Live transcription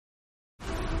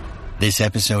This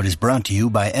episode is brought to you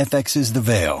by FX's The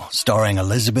Veil, starring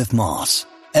Elizabeth Moss.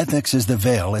 FX's The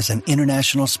Veil is an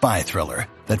international spy thriller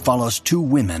that follows two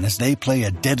women as they play a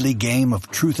deadly game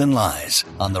of truth and lies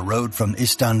on the road from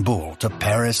Istanbul to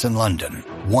Paris and London.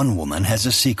 One woman has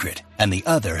a secret, and the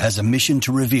other has a mission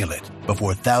to reveal it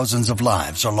before thousands of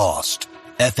lives are lost.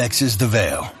 FX's The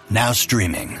Veil, now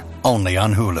streaming, only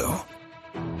on Hulu.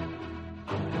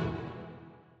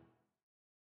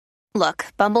 Look,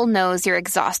 Bumble knows you're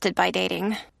exhausted by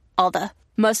dating. All the,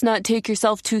 must not take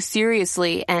yourself too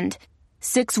seriously, and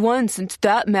 6'1" since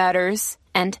that matters.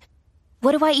 And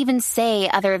what do I even say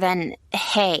other than,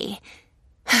 hey?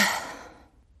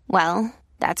 Well,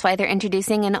 that's why they're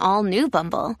introducing an all-new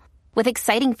Bumble, with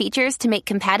exciting features to make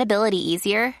compatibility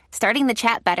easier, starting the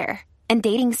chat better, and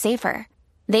dating safer.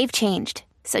 They've changed,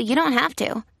 so you don't have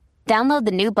to. Download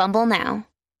the new Bumble now.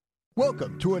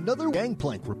 Welcome to another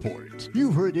Gangplank Report.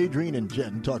 You've heard Adrian and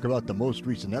Jen talk about the most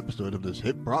recent episode of this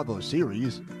hit Bravo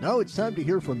series. Now it's time to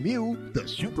hear from you, the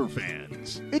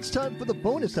superfans. It's time for the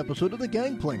bonus episode of the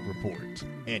Gangplank Report.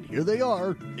 And here they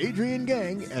are, Adrian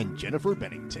Gang and Jennifer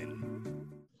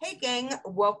Bennington. Hey gang,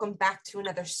 welcome back to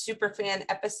another superfan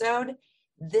episode.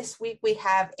 This week we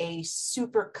have a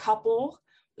super couple.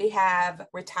 We have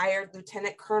retired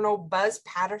Lieutenant Colonel Buzz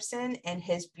Patterson and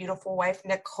his beautiful wife,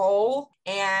 Nicole.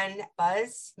 And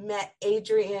Buzz met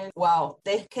Adrian. Well,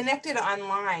 they connected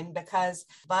online because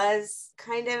Buzz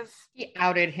he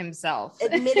outed himself.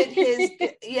 Admitted his,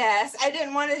 yes, I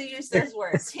didn't want to use those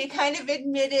words. He kind of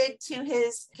admitted to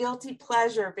his guilty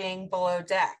pleasure being below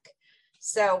deck.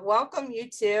 So welcome, you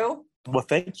two. Well,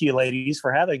 thank you, ladies,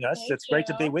 for having us. It's great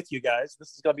to be with you guys.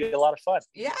 This is going to be a lot of fun.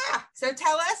 Yeah. So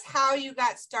tell us how you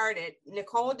got started.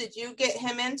 Nicole, did you get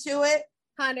him into it?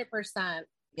 100%.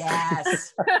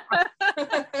 Yes.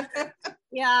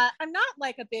 Yeah, I'm not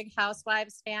like a big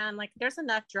Housewives fan. Like, there's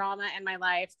enough drama in my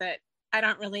life that I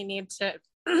don't really need to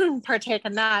partake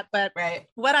in that. But right.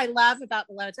 What I love about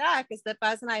Below Deck is that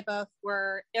Buzz and I both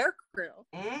were air crew.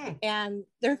 And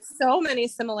there's so many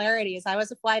similarities. I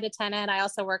was a flight attendant. I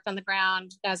also worked on the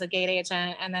ground as a gate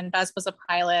agent. And then Buzz was a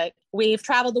pilot. We've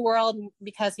traveled the world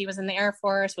because he was in the Air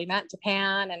Force. We met in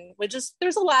Japan, and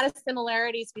there's a lot of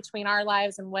similarities between our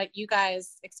lives and what you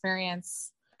guys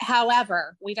experience.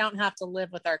 However, we don't have to live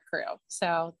with our crew.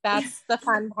 So that's the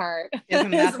fun part.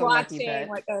 Isn't that is watching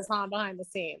what goes on behind the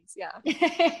scenes. Yeah.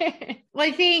 Well,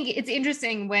 I think it's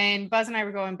interesting when Buzz and I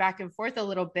were going back and forth a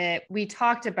little bit, we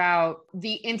talked about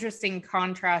the interesting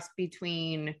contrast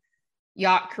between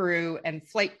yacht crew and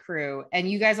flight crew. And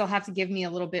you guys will have to give me a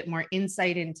little bit more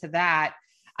insight into that.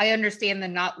 I understand the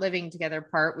not living together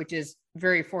part, which is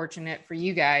very fortunate for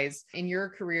you guys in your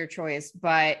career choice,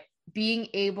 but being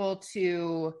able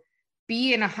to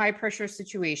be in a high pressure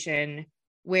situation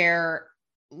where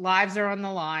lives are on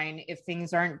the line if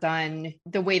things aren't done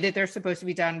the way that they're supposed to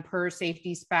be done per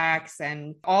safety specs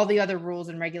and all the other rules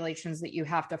and regulations that you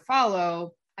have to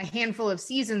follow. A handful of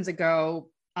seasons ago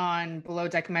on Below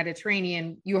Deck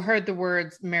Mediterranean, you heard the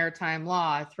words maritime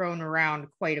law thrown around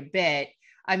quite a bit.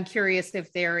 I'm curious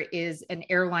if there is an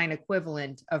airline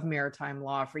equivalent of maritime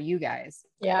law for you guys.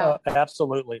 Yeah,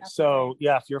 absolutely. So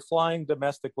yeah, if you're flying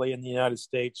domestically in the United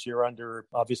States, you're under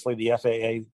obviously the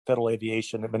FAA, Federal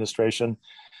Aviation Administration.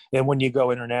 And when you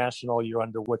go international, you're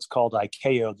under what's called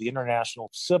ICAO, the International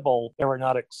Civil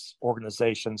Aeronautics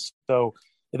Organization. So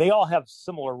they all have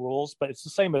similar rules, but it's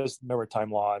the same as maritime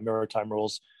law and maritime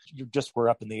rules. We're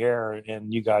up in the air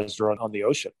and you guys are on the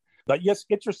ocean. But yes,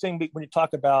 interesting when you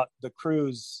talk about the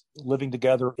crews living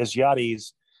together as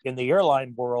yachties in the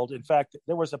airline world. In fact,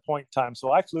 there was a point in time.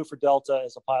 So I flew for Delta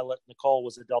as a pilot. Nicole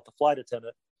was a Delta flight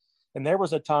attendant. And there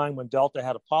was a time when Delta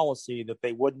had a policy that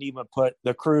they wouldn't even put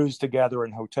the crews together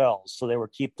in hotels. So they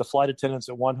would keep the flight attendants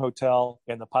at one hotel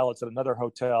and the pilots at another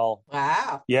hotel.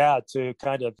 Wow. Yeah, to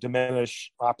kind of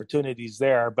diminish opportunities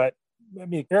there. But I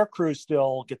mean, air crews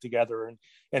still get together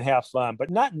and have fun, but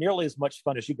not nearly as much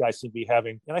fun as you guys seem to be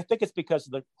having. And I think it's because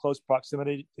of the close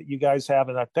proximity that you guys have.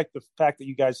 And I think the fact that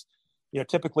you guys,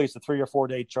 typically it's a 3 or 4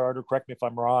 day charter, correct me if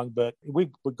I'm wrong, but we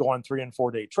would go on 3 and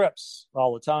 4 day trips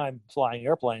all the time flying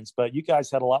airplanes. But you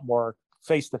guys had a lot more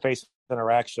face-to-face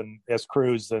interaction as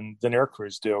crews than air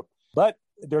crews do. But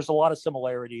there's a lot of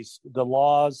similarities. The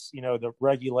laws, the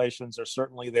regulations are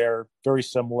certainly there, very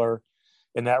similar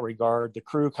in that regard. The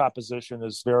crew composition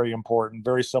is very important,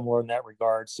 very similar in that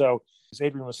regard. So as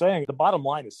Adrian was saying, the bottom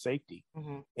line is safety.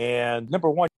 Mm-hmm. And number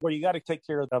one, you got to take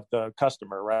care of the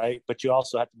customer, right? But you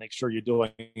also have to make sure you're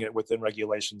doing it within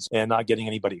regulations and not getting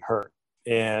anybody hurt.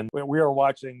 And when we were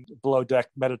watching Below Deck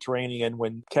Mediterranean,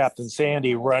 when Captain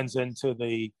Sandy runs into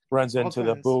the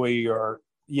buoy or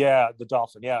Yeah, the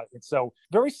Dolphin. Yeah. And so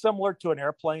very similar to an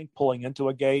airplane pulling into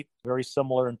a gate, very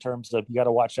similar in terms of you got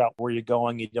to watch out where you're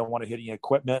going. You don't want to hit any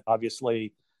equipment,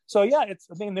 obviously. So yeah,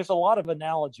 there's a lot of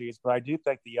analogies, but I do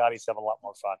think the yachties have a lot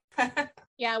more fun.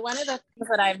 Yeah, one of the things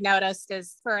that I've noticed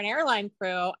is for an airline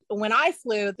crew, when I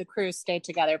flew, the crews stayed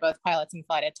together, both pilots and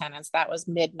flight attendants. That was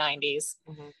mid 90s.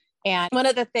 Mm-hmm. And one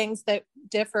of the things that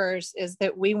differs is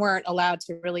that we weren't allowed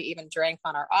to really even drink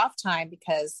on our off time,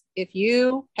 because if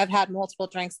you have had multiple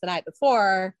drinks the night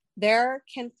before, there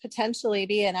can potentially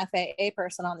be an FAA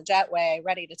person on the jetway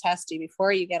ready to test you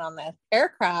before you get on the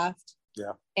aircraft.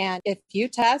 Yeah. And if you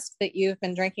test that you've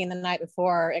been drinking the night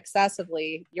before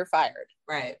excessively, you're fired.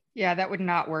 Right. Yeah, that would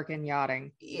not work in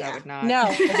yachting. Yeah. That would not.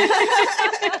 No.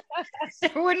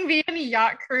 There wouldn't be any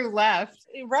yacht crew left.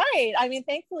 Right. I mean,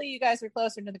 thankfully, you guys are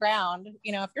closer to the ground.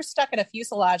 You know, if you're stuck in a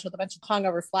fuselage with a bunch of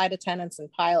hungover flight attendants and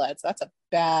pilots, that's a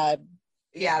bad.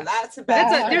 Yeah, that's a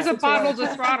bad. There's a bottle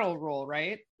to throttle rule,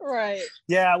 right? Right.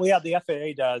 Yeah, we have the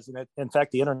FAA does. And in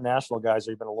fact, the international guys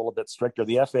are even a little bit stricter.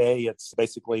 The FAA, it's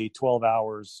basically 12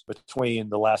 hours between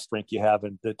the last drink you have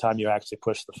and the time you actually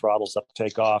push the throttles up to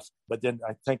take off. But then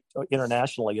I think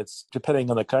internationally, it's depending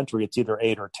on the country, it's either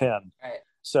 8 or 10. Right.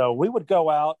 So we would go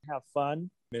out, have fun.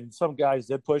 And some guys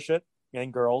did push it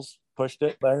and girls pushed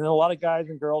it. But a lot of guys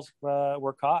and girls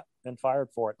were caught and fired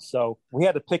for it. So we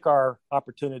had to pick our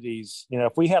opportunities. You know,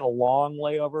 if we had a long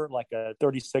layover, like a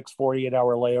 36, 48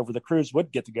 hour layover, the crews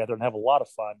would get together and have a lot of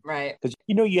fun. Right. Because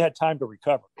you had time to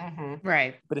recover. Mm-hmm.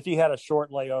 Right. But if you had a short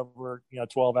layover,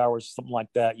 12 hours, something like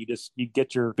that, you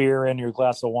get your beer in, your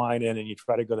glass of wine in, and you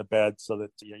try to go to bed so that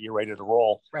you're ready to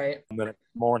roll. Right. And then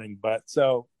morning. But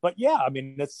yeah, I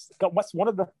mean, what's one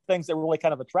of the things that really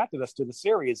kind of attracted us to the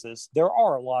series is there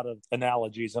are a lot of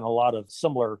analogies and a lot of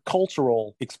similar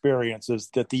cultural experiences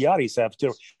that the yachties have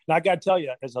too. And I got to tell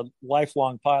you, as a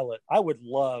lifelong pilot, I would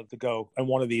love to go on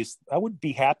one of these. I would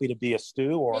be happy to be a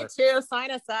stew or. Me too.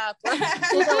 Sign us up.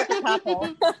 We'll go with the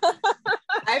couple.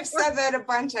 I've said that a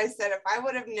bunch. I said, if I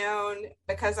would have known,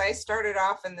 because I started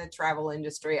off in the travel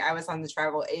industry, I was on the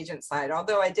travel agent side,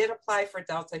 although I did apply for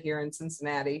Delta here in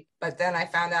Cincinnati, but then I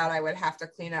found out I would have to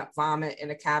clean up vomit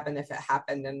in a cabin if it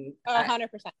happened. And 100%.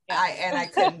 Yeah. I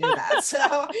couldn't do that.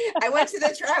 So I went to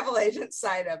the travel agent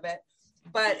side of it.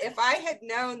 But if I had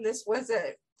known this was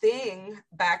a thing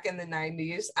back in the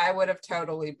 90s, I would have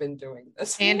totally been doing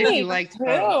this. And if you liked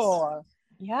boats.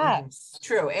 Yes.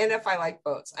 True. And if I like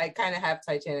boats, I kind of have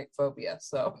Titanic phobia.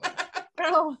 So,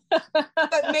 but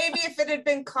maybe if it had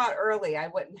been caught early, I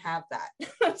wouldn't have that.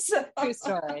 True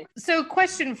story. So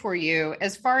question for you,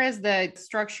 as far as the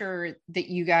structure that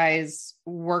you guys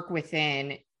work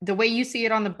within, the way you see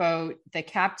it on the boat, the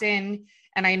captain,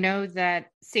 and I know that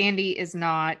Sandy is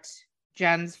not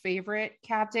Jen's favorite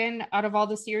captain out of all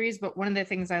the series, but one of the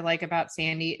things I like about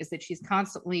Sandy is that she's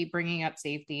constantly bringing up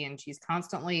safety, and she's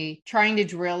constantly trying to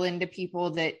drill into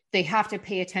people that they have to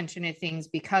pay attention to things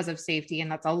because of safety. And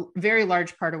that's a very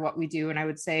large part of what we do. And I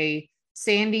would say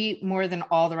Sandy, more than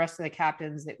all the rest of the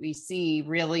captains that we see,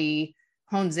 really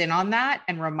hones in on that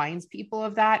and reminds people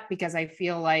of that, because I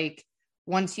feel like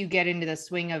once you get into the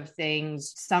swing of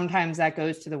things, sometimes that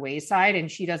goes to the wayside, and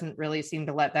she doesn't really seem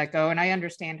to let that go. And I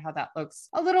understand how that looks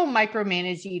a little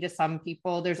micromanagey to some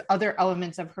people. There's other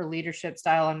elements of her leadership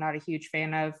style I'm not a huge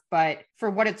fan of, but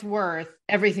for what it's worth,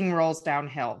 everything rolls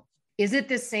downhill. Is it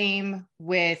the same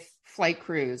with flight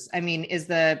crews? I mean, is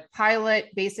the pilot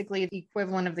basically the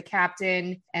equivalent of the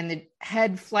captain and the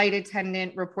head flight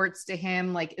attendant reports to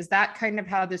him? Like, is that kind of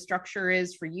how the structure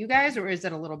is for you guys, or is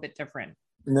it a little bit different?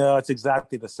 No, it's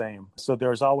exactly the same. So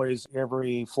there's always,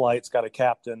 every flight's got a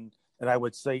captain, and I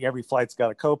would say every flight's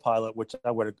got a co-pilot, which I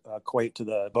would equate to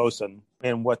the bosun.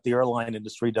 And what the airline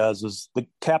industry does is the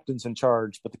captain's in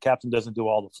charge, but the captain doesn't do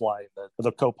all the flying.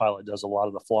 The co-pilot does a lot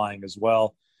of the flying as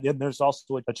well. And there's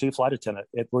also a chief flight attendant.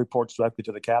 It reports directly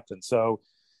to the captain. So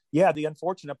yeah, the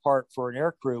unfortunate part for an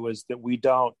air crew is that we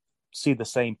don't see the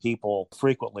same people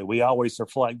frequently. We always are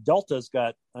flying. Delta's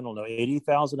got,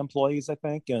 80,000 employees, I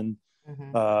think, and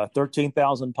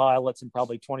 13,000 pilots and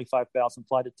probably 25,000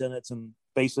 flight attendants and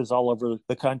bases all over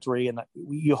the country. And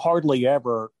you hardly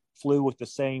ever flew with the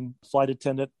same flight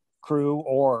attendant crew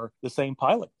or the same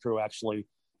pilot crew, actually.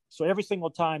 So every single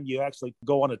time you actually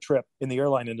go on a trip in the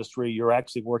airline industry, you're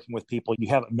actually working with people you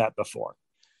haven't met before.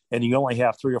 And you only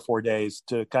have 3 or 4 days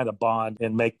to kind of bond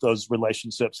and make those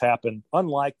relationships happen.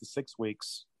 Unlike the 6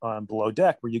 weeks on Below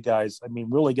Deck, where you guys,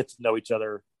 really get to know each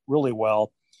other really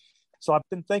well. So I've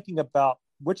been thinking about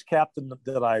which captain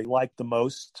that I like the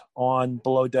most on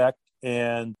Below Deck.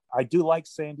 And I do like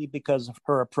Sandy because of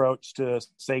her approach to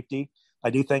safety. I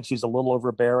do think she's a little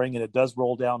overbearing, and it does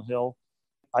roll downhill.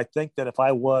 I think that if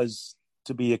I was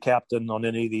to be a captain on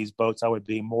any of these boats, I would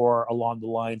be more along the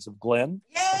lines of Glenn.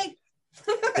 Yay!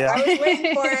 Yeah. I was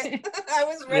waiting for it. I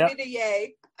was ready to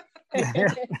yay.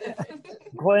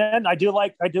 Glenn, I do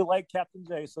like Captain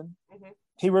Jason. Mm-hmm.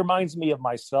 He reminds me of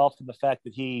myself in the fact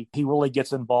that he really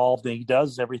gets involved and he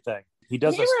does everything. He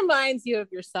reminds you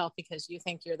of yourself because you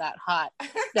think you're that hot.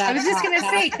 I was just going to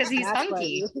say, because he's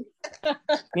hunky.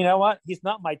 You know what? He's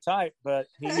not my type, but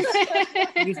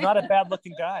he's not a bad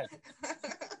looking guy.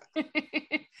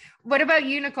 What about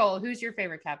you, Nicole? Who's your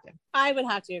favorite captain? I would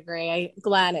have to agree.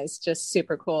 Glenn is just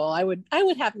super cool. I would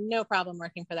have no problem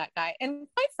working for that guy. And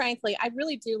quite frankly, I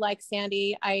really do like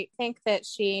Sandy. I think that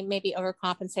she maybe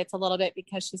overcompensates a little bit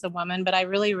because she's a woman, but I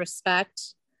really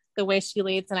respect the way she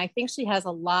leads. And I think she has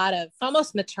a lot of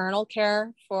almost maternal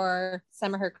care for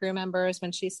some of her crew members.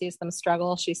 When she sees them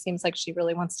struggle, she seems like she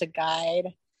really wants to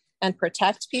guide and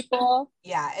protect people.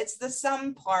 Yeah, it's the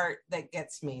some part that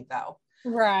gets me though.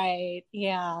 Right.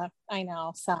 Yeah, I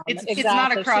know. It's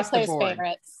not across the board.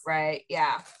 Favorites. Right.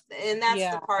 Yeah. And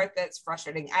that's the part that's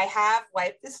frustrating. I have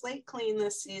wiped the slate clean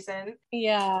this season.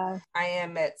 Yeah. I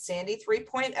am at Sandy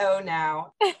 3.0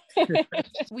 now.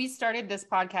 We started this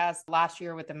podcast last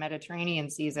year with the Mediterranean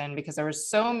season because there were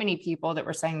so many people that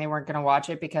were saying they weren't going to watch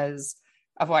it because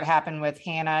of what happened with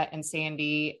Hannah and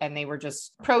Sandy. And they were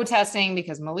just protesting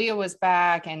because Malia was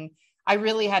back. And I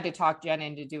really had to talk Jen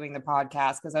into doing the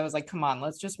podcast because I was like, come on,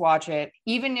 let's just watch it.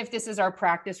 Even if this is our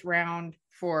practice round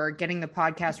for getting the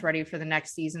podcast ready for the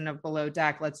next season of Below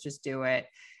Deck, let's just do it.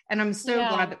 And I'm so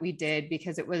glad that we did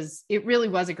because it really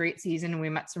was a great season. And we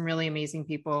met some really amazing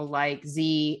people like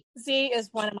Z. Z is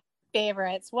one of my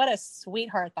favorites. What a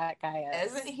sweetheart that guy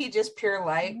is. Isn't he just pure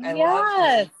light? I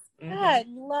love him. Mm-hmm. I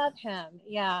love him.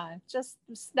 Yeah. Just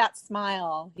that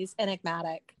smile. He's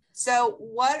enigmatic. So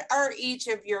what are each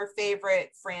of your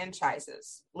favorite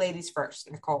franchises? Ladies first,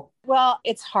 Nicole. Well,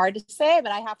 it's hard to say,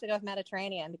 but I have to go with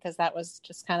Mediterranean because that was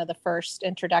just kind of the first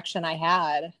introduction I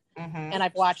had. Mm-hmm. And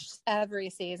I've watched every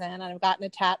season and I've gotten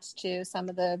attached to some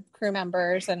of the crew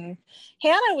members. And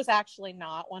Hannah was actually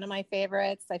not one of my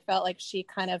favorites. I felt like she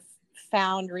kind of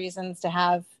found reasons to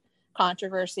have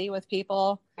controversy with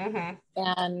people. Mm-hmm.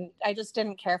 And I just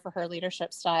didn't care for her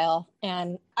leadership style.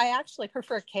 And I actually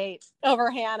prefer Kate over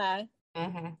Hannah.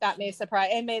 Mm-hmm. That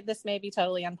this may be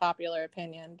totally unpopular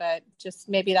opinion, but just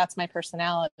maybe that's my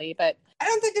personality. But I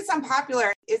don't think it's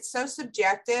unpopular. It's so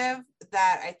subjective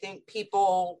that I think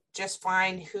people just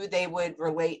find who they would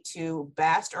relate to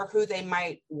best or who they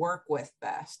might work with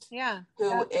best. Yeah.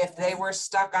 If they were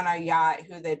stuck on a yacht,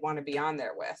 who they'd want to be on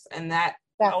there with. And that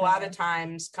a lot of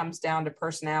times comes down to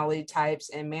personality types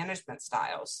and management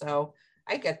styles. So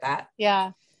I get that.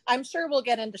 Yeah. I'm sure we'll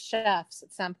get into chefs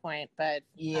at some point, but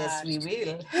yes, we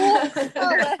will.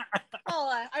 I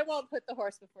won't put the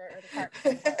horse before the cart.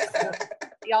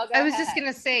 So, I was just going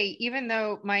to say, even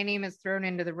though my name is thrown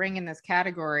into the ring in this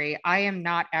category, I am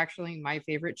not actually my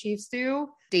favorite chief stew.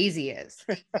 Daisy is.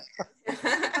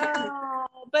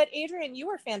 But Adrian, you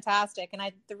were fantastic. And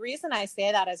the reason I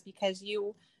say that is because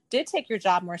you did take your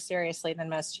job more seriously than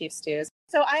most chief stews.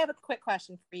 So I have a quick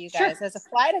question for you guys. Sure. As a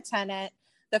flight attendant,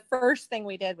 the first thing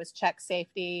we did was check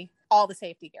safety, all the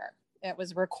safety gear. It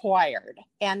was required.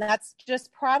 And that's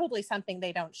just probably something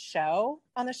they don't show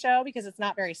on the show because it's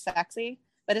not very sexy.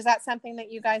 But is that something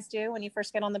that you guys do when you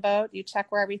first get on the boat? You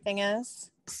check where everything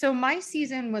is? So my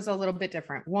season was a little bit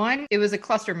different. One, it was a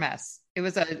cluster mess. It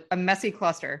was a messy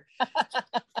cluster.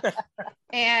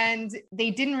 And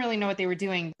they didn't really know what they were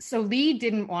doing. So Lee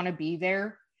didn't want to be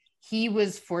there. He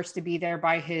was forced to be there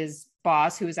by his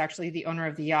boss, who was actually the owner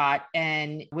of the yacht,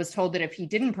 and was told that if he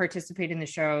didn't participate in the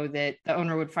show, that the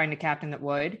owner would find a captain that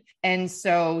would. And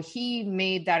so he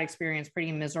made that experience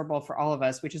pretty miserable for all of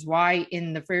us, which is why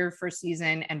in the very first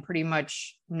season and pretty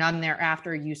much none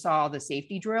thereafter, you saw the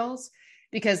safety drills.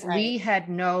 Because Lee had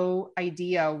no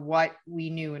idea what we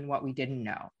knew and what we didn't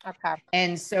know. Okay.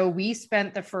 And so we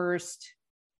spent the first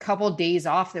couple days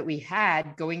off that we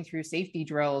had going through safety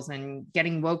drills and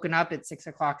getting woken up at 6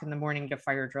 o'clock in the morning to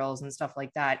fire drills and stuff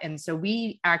like that. And so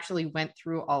we actually went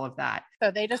through all of that. So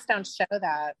they just don't show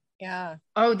that. Yeah.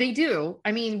 Oh, they do.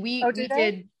 I mean, we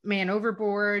did man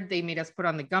overboard. They made us put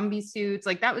on the Gumby suits.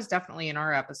 Like that was definitely in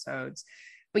our episodes.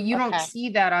 But you don't see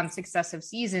that on successive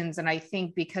seasons. And I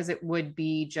think because it would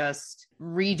be just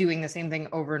redoing the same thing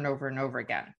over and over and over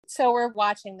again. So we're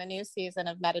watching the new season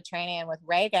of Mediterranean with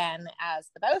Reagan as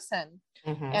the bosun.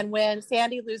 Mm-hmm. And when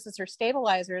Sandy loses her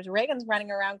stabilizers, Reagan's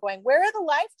running around going, where are the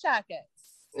life jackets?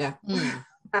 Yeah.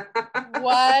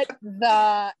 What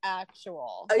the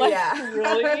actual?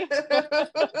 Really?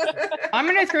 I'm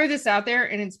going to throw this out there,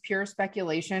 and it's pure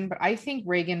speculation, but I think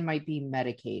Reagan might be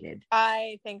medicated.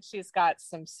 I think she's got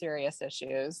some serious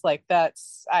issues.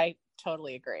 I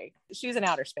totally agree. She's in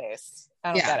outer space.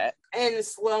 I don't get it. And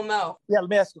slow-mo. Yeah, let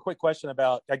me ask a quick question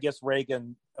about, I guess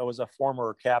Reagan was a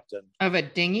former captain. Of a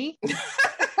dinghy?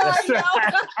 I know.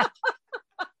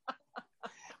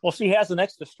 Well, she has an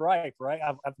extra stripe, right?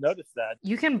 I've noticed that.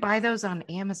 You can buy those on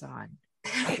Amazon.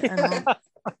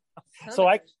 So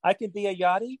I can be a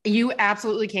yachty? You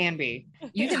absolutely can be.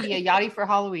 You can be a yachty for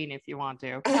Halloween if you want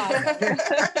to.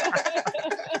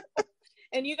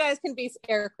 And you guys can be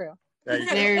air crew.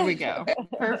 There we go.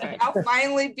 Perfect. I'll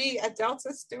finally be a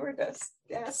Delta stewardess.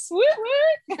 Yes. Woo,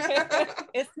 woo.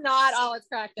 It's not all it's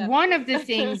cracked up. One of the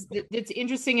things that's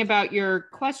interesting about your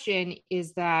question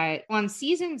is that on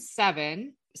season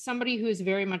 7, somebody who is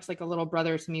very much like a little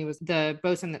brother to me was the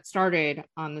bosun that started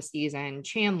on the season,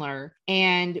 Chandler.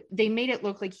 And they made it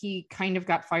look like he kind of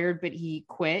got fired, but he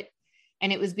quit.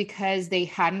 And it was because they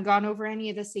hadn't gone over any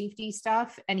of the safety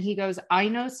stuff. And he goes, I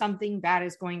know something bad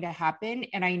is going to happen.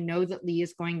 And I know that Lee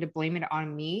is going to blame it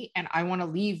on me. And I want to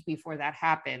leave before that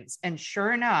happens. And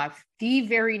sure enough, the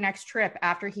very next trip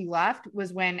after he left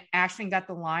was when Ashton got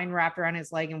the line wrapped around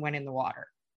his leg and went in the water.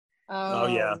 Oh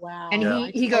yeah. Wow.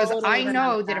 And he goes, I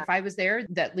know that if I was there,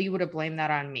 that Lee would have blamed that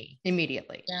on me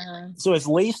immediately. Yeah. So is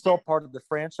Lee still part of the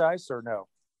franchise or no?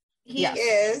 He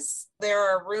is. There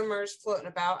are rumors floating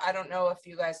about. I don't know if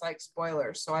you guys like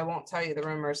spoilers, so I won't tell you the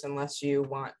rumors unless you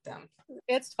want them.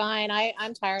 It's fine.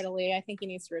 I'm tired of Lee. I think he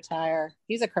needs to retire.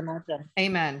 He's a curmudgeon.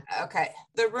 Amen. Okay.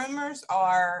 The rumors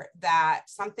are that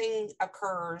something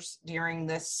occurs during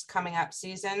this coming up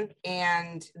season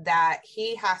and that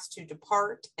he has to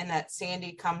depart and that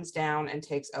Sandy comes down and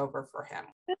takes over for him.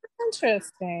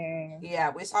 Interesting.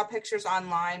 Yeah, we saw pictures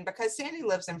online because Sandy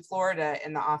lives in Florida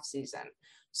in the off season.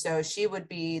 So she would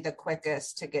be the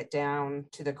quickest to get down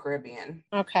to the Caribbean.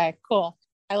 Okay, cool.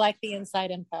 I like the inside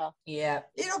info. Yeah,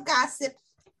 it'll gossip.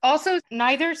 Also,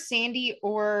 neither Sandy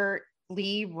or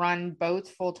Lee run boats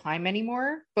full time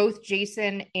anymore. Both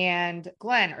Jason and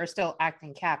Glenn are still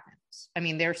acting captains. I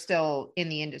mean, they're still in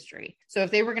the industry. So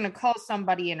if they were going to call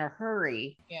somebody in a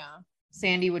hurry,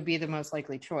 Sandy would be the most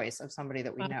likely choice of somebody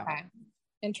that we know.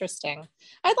 Interesting.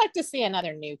 I'd like to see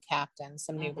another new captain,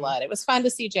 some new blood. It was fun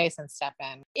to see Jason step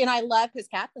in. And I love his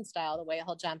captain style, the way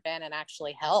he'll jump in and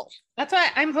actually help. That's why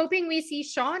I'm hoping we see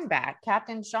Sean back,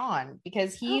 Captain Sean,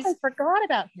 because I forgot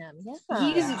about him.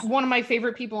 Yeah. He's one of my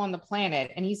favorite people on the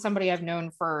planet. And he's somebody I've known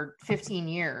for 15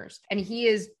 years. And he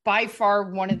is by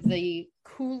far one of the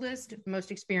coolest,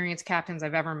 most experienced captains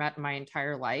I've ever met in my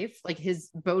entire life. Like his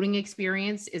boating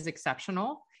experience is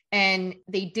exceptional. And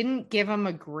they didn't give him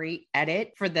a great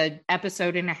edit for the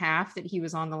episode and a half that he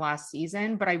was on the last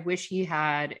season, but I wish he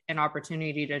had an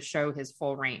opportunity to show his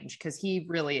full range because he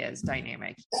really is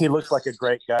dynamic. He looks like a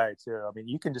great guy too. I mean,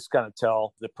 you can just kind of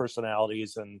tell the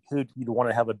personalities and who you'd want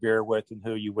to have a beer with and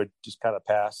who you would just kind of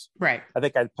pass. Right. I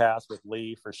think I'd pass with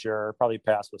Lee for sure. Probably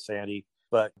pass with Sandy.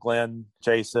 But Glenn,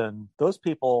 Jason, those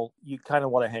people you kind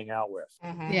of want to hang out with.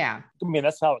 Mm-hmm. Yeah. I mean,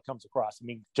 that's how it comes across. I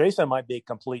mean, Jason might be a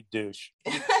complete douche.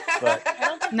 But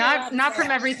not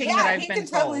from everything that I've been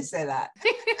told. Totally say that.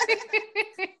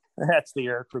 That's the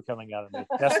air crew coming out of me.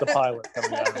 That's the pilot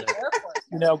coming out of me.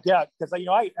 You know, yeah, because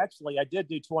I did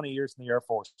do 20 years in the Air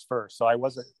Force first, so I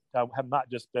have not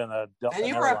just been a Delta. And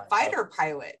you were a fighter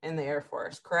pilot in the Air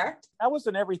Force, correct? I was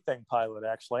an everything pilot,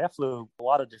 actually. I flew a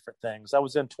lot of different things. I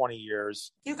was in 20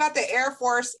 years. You got the Air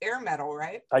Force Air Medal,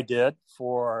 right? I did,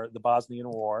 for the Bosnian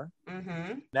War.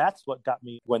 Mm-hmm. That's what got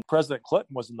me when President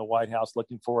Clinton was in the White House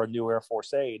looking for a new Air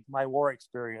Force aide. My war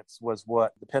experience was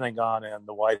what the Pentagon and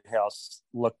the White House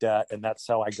looked at, and that's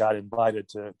how I got invited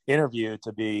to interview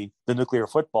to be the nuclear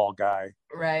football guy.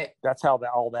 Right. That's how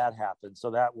all that happened.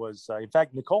 So that was, in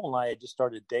fact, Nicole and I had just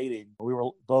started dating. We were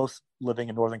both living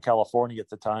in Northern California at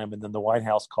the time. And then the White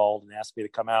House called and asked me to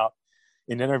come out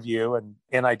and interview.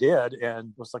 And I did. And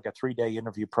it was like a 3-day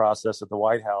interview process at the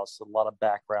White House, a lot of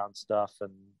background stuff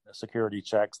and security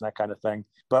checks and that kind of thing.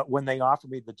 But when they offered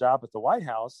me the job at the White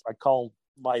House, I called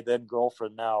my then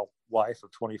girlfriend, now wife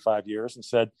of 25 years, and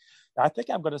said, I think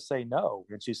I'm going to say no.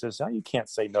 And she says, no, you can't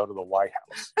say no to the White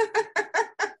House.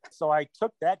 So I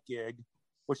took that gig,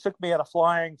 which took me out of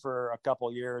flying for a couple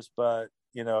of years, but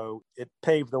you know, it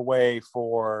paved the way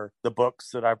for the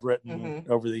books that I've written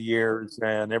over the years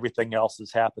and everything else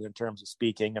that's happened in terms of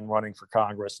speaking and running for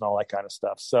Congress and all that kind of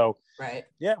stuff. So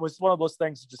yeah, it was one of those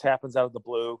things that just happens out of the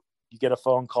blue. You get a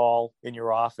phone call in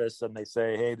your office and they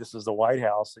say, hey, this is the White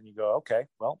House. And you go, okay,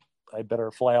 well, I better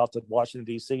fly out to Washington,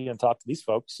 D.C. and talk to these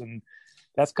folks. And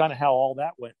that's kind of how all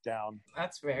that went down.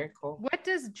 That's very cool. What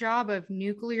does job of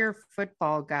nuclear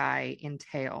football guy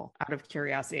entail, out of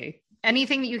curiosity?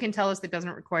 Anything that you can tell us that doesn't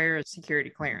require a security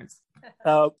clearance?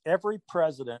 Every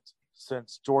president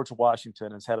since George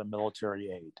Washington has had a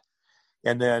military aide.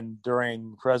 And then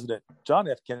during President John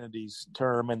F. Kennedy's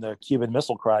term in the Cuban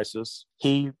Missile Crisis,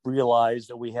 he realized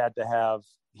that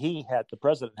the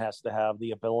president has to have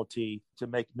the ability to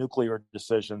make nuclear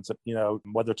decisions,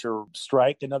 whether to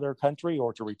strike another country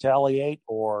or to retaliate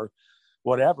or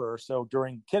whatever. So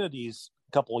during Kennedy's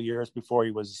couple of years before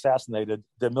he was assassinated,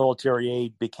 the military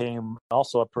aide became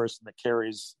also a person that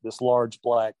carries this large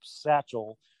black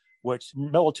satchel, which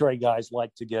military guys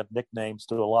like to give nicknames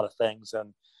to a lot of things.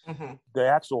 And the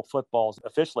actual football is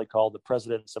officially called the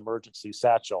President's Emergency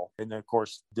Satchel. And then, of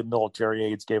course, the military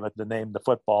aides gave it the name the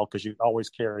football because you're always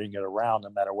carrying it around no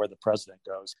matter where the president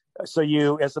goes. So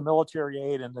you, as a military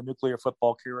aide and the nuclear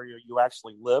football carrier, you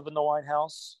actually live in the White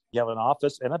House. You have an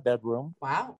office and a bedroom.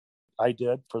 Wow. I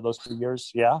did for those 2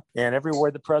 years. Yeah. And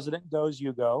everywhere the president goes,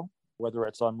 you go, whether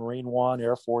it's on Marine One,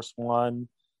 Air Force One,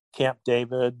 Camp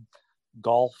David,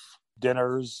 golf,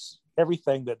 dinners,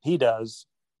 everything that he does,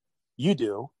 you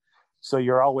do. So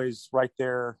you're always right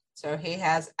there. So he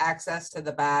has access to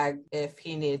the bag if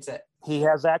he needs it. He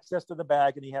has access to the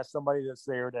bag, and he has somebody that's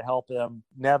there to help him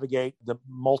navigate the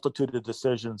multitude of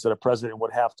decisions that a president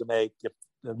would have to make if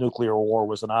the nuclear war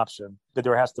was an option. That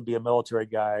there has to be a military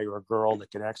guy or a girl that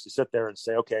can actually sit there and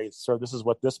say, okay, sir, this is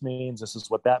what this means. This is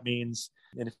what that means.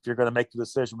 And if you're going to make the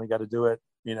decision, we got to do it,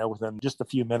 within just a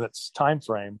few minutes time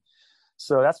frame.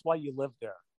 So that's why you live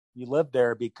there. You live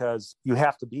there because you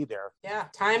have to be there. Yeah,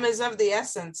 time is of the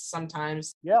essence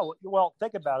sometimes. Yeah, well,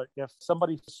 think about it. If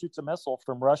somebody shoots a missile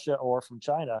from Russia or from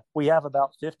China, we have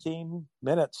about 15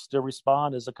 minutes to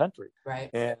respond as a country. Right.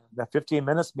 And that 15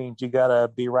 minutes means you got to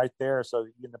be right there so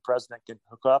that you and the president can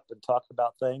hook up and talk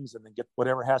about things and then get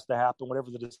whatever has to happen,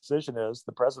 whatever the decision is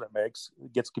the president makes,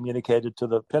 gets communicated to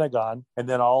the Pentagon, and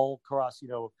then all across,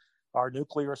 our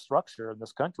nuclear structure in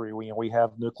this country. We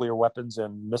have nuclear weapons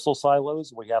in missile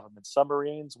silos. We have them in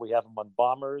submarines. We have them on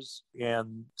bombers.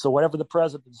 And so whatever the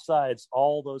president decides,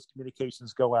 all those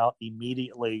communications go out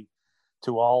immediately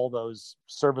to all those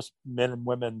service men and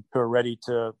women who are ready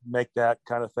to make that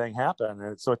kind of thing happen.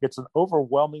 And so it's an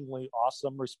overwhelmingly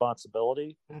awesome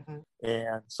responsibility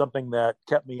and something that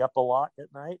kept me up a lot at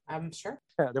night. I'm sure.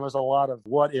 Yeah, there was a lot of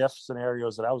what if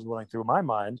scenarios that I was running through my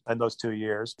mind in those 2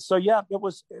 years. So yeah, it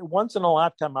was a once in a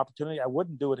lifetime opportunity. I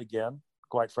wouldn't do it again,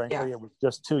 quite frankly. Yeah. It was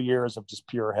just 2 years of just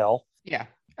pure hell. Yeah.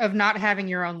 Of not having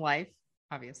your own life,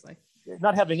 obviously.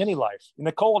 Not having any life.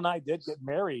 Nicole and I did get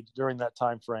married during that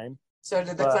time frame. So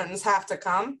did the Clintons have to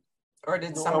come, or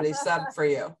did somebody sub for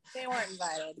you? They weren't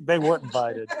invited. They weren't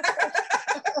invited.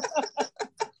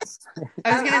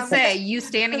 I was going to say, you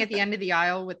standing at the end of the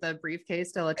aisle with the briefcase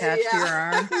still attached to your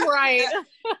arm. Right.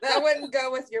 That wouldn't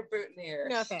go with your boutonniere.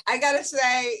 No, thanks. I got to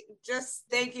say, just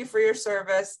thank you for your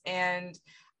service. And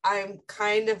I'm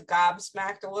kind of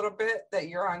gobsmacked a little bit that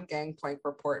you're on Gangplank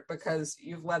Report because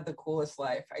you've led the coolest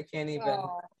life. I can't even.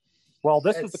 Oh. Well,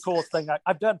 this is the coolest thing.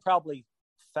 I've done probably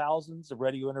thousands of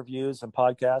radio interviews and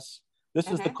podcasts.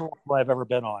 This is the coolest one I've ever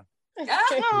been on.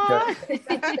 I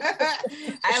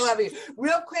love you.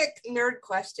 Real quick nerd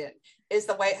question. Is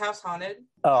the White House haunted?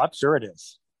 Oh, I'm sure it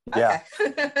is. Yeah.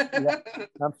 Okay. Yeah,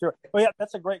 I'm sure. Well, yeah,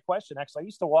 that's a great question. Actually, I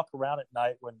used to walk around at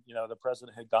night when, the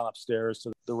president had gone upstairs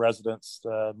to the residence,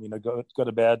 go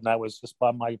to bed, and I was just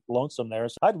by my lonesome there.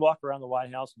 So I'd walk around the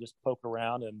White House and just poke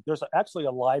around. And there's actually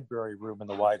a library room in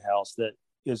the White House that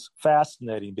is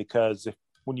fascinating because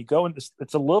when you go in,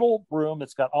 it's a little room.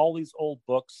 It's got all these old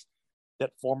books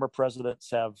that former presidents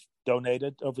have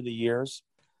donated over the years.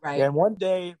 Right. And one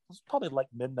day, it was probably like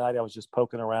midnight, I was just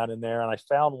poking around in there and I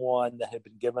found one that had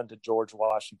been given to George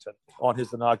Washington on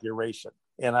his inauguration.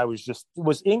 And it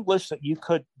was English that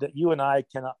you and I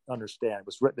cannot understand. It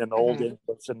was written in old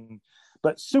English,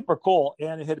 but super cool.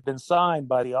 And it had been signed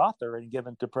by the author and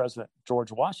given to President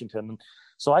George Washington.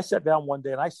 So I sat down one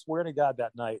day and I swear to God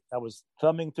that night, I was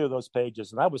thumbing through those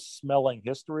pages and I was smelling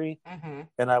history.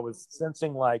 And I was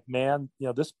sensing like, man,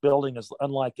 this building is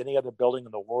unlike any other building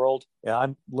in the world. And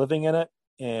I'm living in it.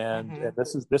 And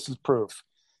this is proof.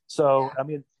 So, I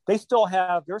mean, there's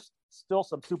still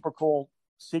some super cool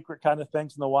secret kind of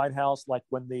things in the White House. Like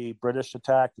when the British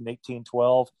attacked in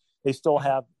 1812, they still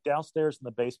have downstairs in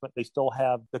the basement, they still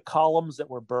have the columns that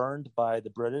were burned by the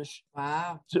British.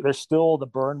 Wow. So there's still the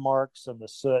burn marks and the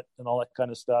soot and all that kind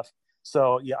of stuff.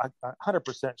 So yeah, I'm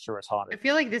 100% sure it's haunted. I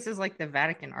feel like this is like the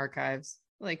Vatican archives.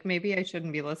 Like, maybe I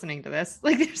shouldn't be listening to this.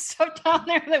 Like, there's stuff down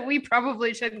there that we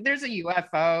probably shouldn't. There's a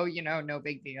UFO, no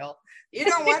big deal. You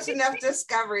don't watch enough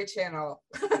Discovery Channel.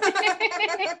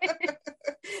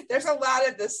 There's a lot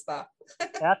of this stuff.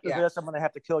 After this, I'm going to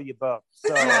have to kill you both.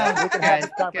 So we can have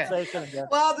this conversation again.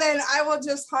 Well, then I will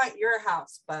just haunt your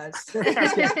house, Buzz.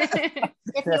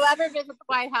 If you ever visit the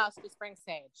White House, just bring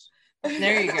Sage.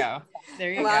 There you go.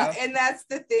 There you go. And that's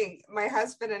the thing. My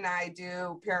husband and I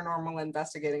do paranormal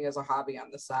investigating as a hobby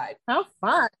on the side. How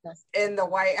fun. And the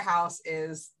White House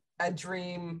is a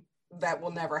dream that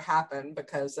will never happen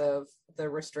because of the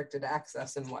restricted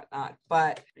access and whatnot.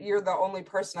 But you're the only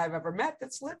person I've ever met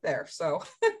that's lived there. So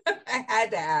I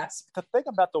had to ask. The thing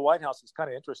about the White House is kind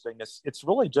of interesting. It's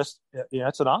really just,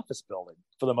 it's an office building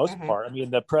for the most part. I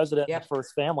mean, the president and the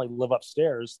first family live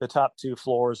upstairs, the top 2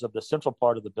 floors of the central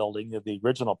part of the building, the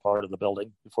original part of the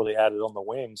building before they added on the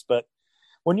wings. But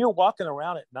when you're walking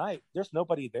around at night, there's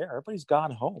nobody there. Everybody's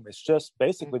gone home. It's just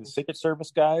basically the Secret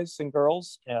Service guys and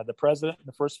girls, the president and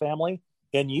the first family,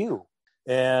 and you.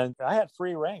 And I had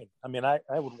free reign. I mean, I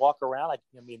would walk around.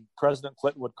 President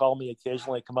Clinton would call me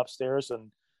occasionally, come upstairs,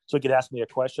 and so he could ask me a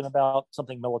question about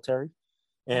something military.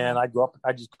 And I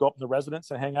just go up in the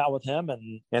residence and hang out with him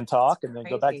and talk, and then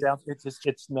go back down.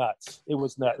 It's nuts. It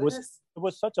was nuts. It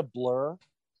was such a blur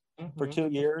for 2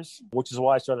 years, which is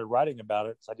why I started writing about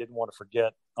it. I didn't want to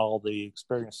forget all the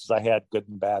experiences I had, good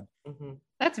and bad.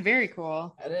 That's very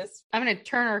cool. It is. I'm going to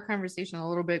turn our conversation a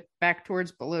little bit back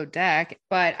towards Below Deck,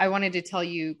 but I wanted to tell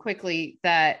you quickly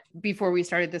that before we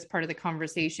started this part of the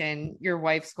conversation, your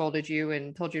wife scolded you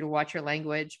and told you to watch your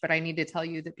language. But I need to tell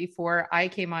you that before I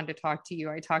came on to talk to you,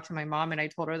 I talked to my mom and I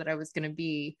told her that I was going to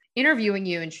be interviewing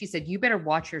you. And she said, you better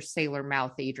watch your sailor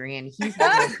mouth, Adrienne. He's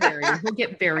military. He'll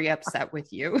get very upset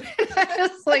with you. I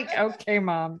was like, okay,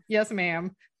 Mom. Yes,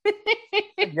 ma'am.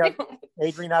 Yeah,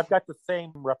 Adrienne, I've got the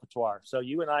same repertoire, so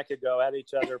you and I could go at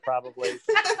each other probably.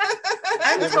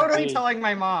 I'm totally telling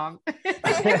my mom.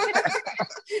 That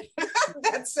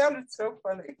sounded so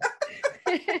funny.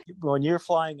 When you're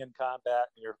flying in combat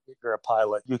and you're a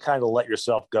pilot, you kind of let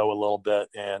yourself go a little bit,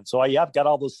 and so I've got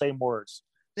all those same words.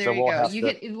 There so you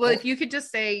go. If you could just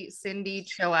say, Cindy,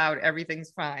 chill out, everything's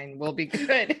fine, we'll be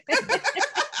good.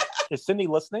 Is Cindy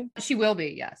listening? She will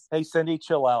be, yes. Hey, Cindy,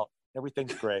 chill out.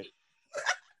 Everything's great.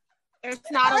 There's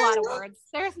not a lot of words.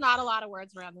 There's not a lot of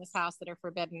words around this house that are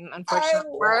forbidden.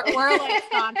 Unfortunately, we're like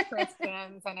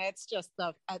non-Christians, and it's just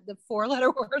the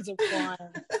 4-letter words are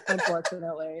flying.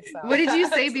 Unfortunately. So. What did you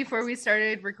say before we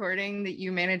started recording? That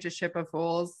you manage a ship of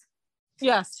fools?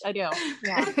 Yes, I do.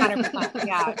 Yeah, 100%.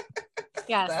 Yeah.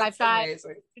 Yes, That's I've got.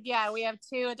 amazing. Yeah, we have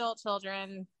 2 adult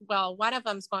children. Well, one of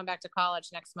them's going back to college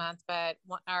next month, but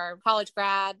our college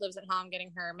grad lives at home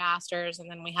getting her master's, and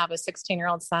then we have a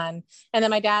 16-year-old son, and then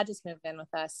my dad just moved in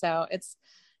with us. So it's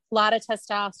a lot of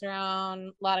testosterone,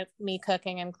 a lot of me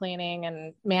cooking and cleaning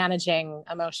and managing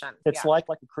emotion. It's like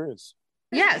a cruise.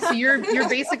 Yeah, so you're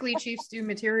basically Chief Stew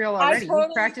material already.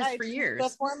 You've practiced for years.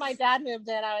 Before my dad moved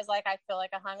in, I was like, I feel like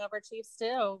a hungover Chief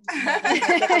Stew.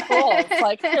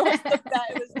 Like it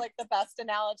was like the best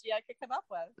analogy I could come up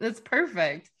with. That's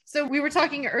perfect. So we were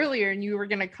talking earlier, and you were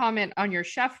going to comment on your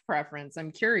chef preference.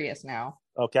 I'm curious now.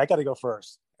 Okay, I got to go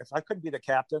first. If I couldn't be the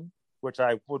captain, which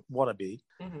I would want to be,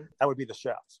 I would be the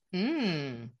chef.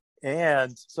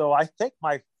 And so I think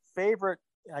my favorite.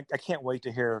 I can't wait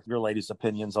to hear your ladies'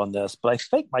 opinions on this, but I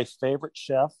think my favorite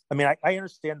chef, I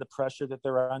understand the pressure that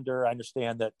they're under. I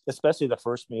understand that, especially the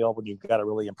first meal, when you've got to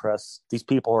really impress these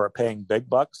people who are paying big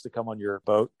bucks to come on your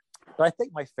boat. But I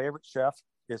think my favorite chef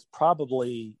is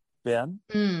probably Ben.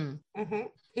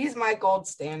 He's my gold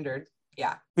standard.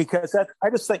 Yeah. Because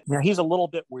I just think he's a little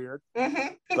bit weird,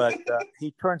 but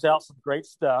he turns out some great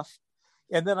stuff.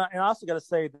 And then I also got to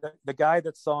say that the guy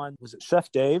that's on, was it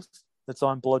Chef Dave? That's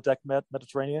on Below Deck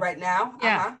Mediterranean right now.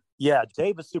 Yeah. Yeah.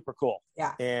 Dave is super cool.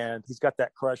 Yeah. And he's got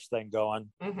that crush thing going.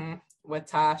 With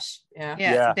Tosh.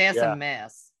 Yeah. That's a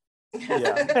mess.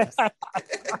 Yeah.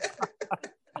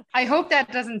 I hope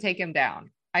that doesn't take him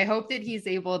down. I hope that he's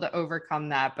able to overcome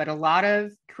that. But a lot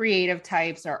of creative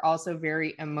types are also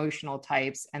very emotional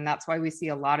types. And that's why we see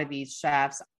a lot of these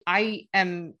chefs. I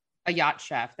am a yacht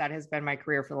chef. That has been my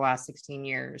career for the last 16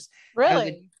 years.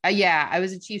 Really? I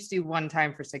was a chief stew one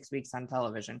time for 6 weeks on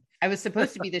television. I was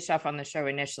supposed to be the chef on the show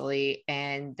initially,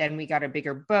 and then we got a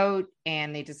bigger boat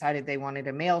and they decided they wanted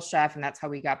a male chef, and that's how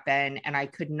we got Ben. And I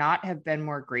could not have been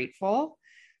more grateful,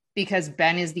 because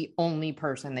Ben is the only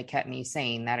person that kept me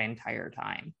sane that entire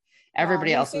time.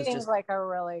 Everybody else was just like a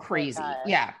really crazy. Cool guy.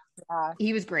 Yeah.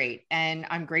 He was great, and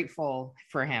I'm grateful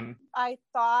for him. I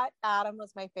thought Adam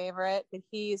was my favorite, but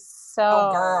he's so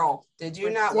Oh, girl, did you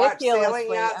not watch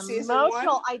Sailing Yacht season 1?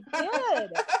 I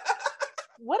did.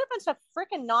 What a bunch of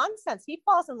freaking nonsense. He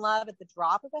falls in love at the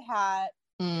drop of a hat.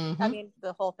 Mm-hmm. I mean,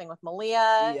 the whole thing with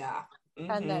Malia. Yeah. Mm-hmm.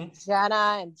 And then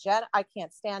Jenna, I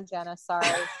can't stand Jenna. Sorry,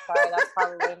 that's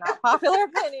probably not popular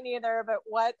opinion either. But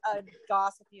what a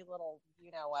gossipy little,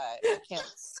 you know what? I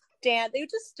can't stand. They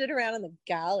just stood around in the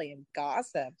galley and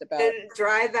gossiped about. And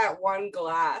dry that one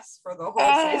glass for the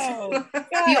whole season.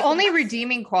 The only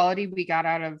redeeming quality we got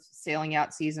out of Sailing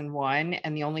Yacht season 1,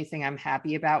 and the only thing I'm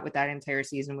happy about with that entire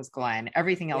season was Glenn.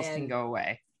 Everything else can go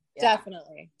away. Yeah.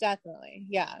 Definitely,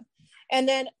 yeah. And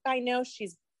then I know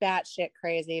she's batshit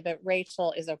crazy, but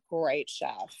Rachel is a great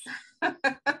chef.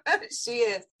 She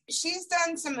is. She's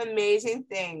done some amazing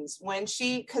things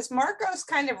because Marcos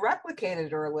kind of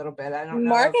replicated her a little bit. I don't know.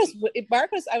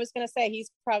 Marcos, I was going to say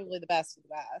he's probably the best of the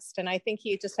best. And I think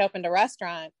he just opened a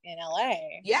restaurant in LA.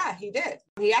 Yeah, he did.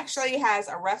 He actually has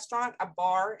a restaurant, a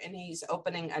bar, and he's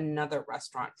opening another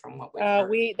restaurant from what we've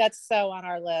heard. That's so on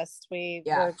our list. We're,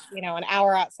 an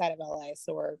hour outside of LA.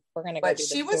 So we're going to go. But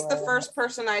she was the first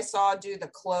person I saw do the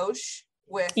cloche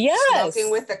with smoking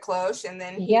with the cloche, and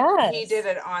then he did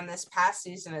it on this past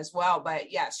season as well. But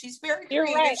yeah, she's very creative.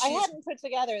 You're right. I hadn't put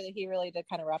together that he really did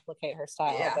kind of replicate her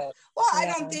style. Yeah. But, I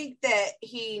don't think that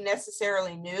he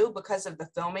necessarily knew because of the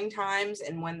filming times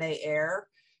and when they air.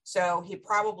 So he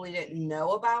probably didn't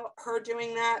know about her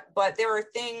doing that. But there are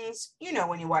things,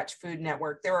 when you watch Food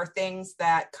Network, there are things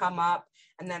that come up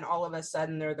and then all of a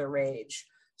sudden they're the rage.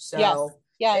 So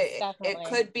yes, definitely. It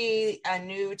could be a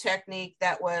new technique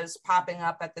that was popping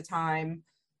up at the time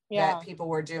that people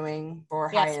were doing for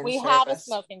high-end we service. have a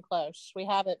smoking cloche. We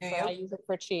have it. I use it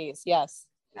for cheese. Yes.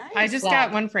 Nice. I just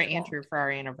got one for Andrew for our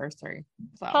anniversary.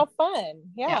 So. How fun.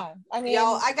 Yeah. I mean,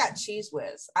 y'all, I got Cheese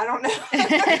Whiz. I don't know.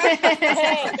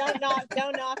 Hey, don't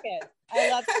knock it. I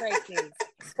love spray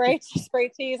cheese. Spray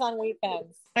cheese on wheat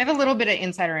thins. I have a little bit of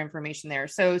insider information there.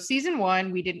 So season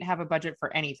 1, we didn't have a budget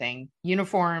for anything.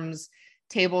 Uniforms,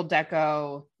 table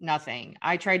deco, nothing.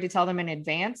 I tried to tell them in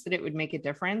advance that it would make a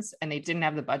difference and they didn't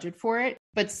have the budget for it.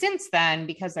 But since then,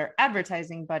 because their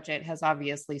advertising budget has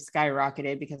obviously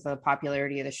skyrocketed because of the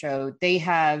popularity of the show, they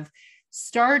have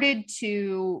started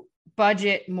to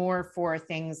budget more for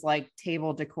things like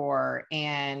table decor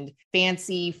and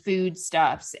fancy food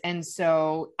stuffs. And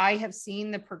so I have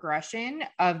seen the progression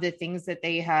of the things that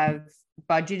they have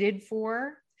budgeted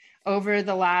for over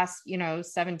the last,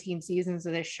 17 seasons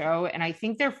of this show. And I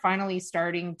think they're finally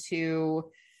starting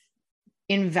to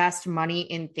invest money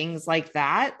in things like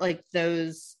that, like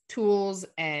those tools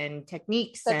and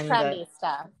techniques the and trendy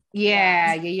stuff.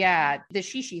 Yeah. The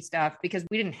shishi stuff, because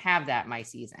we didn't have that my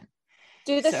season.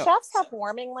 Do the chefs have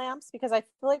warming lamps? Because I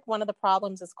feel like one of the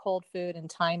problems is cold food and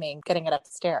timing, getting it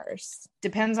upstairs.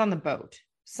 Depends on the boat.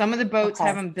 Some of the boats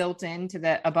have them built into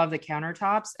the above the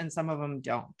countertops and some of them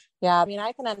don't. Yeah. I mean,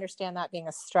 I can understand that being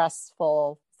a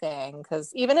stressful thing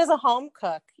because even as a home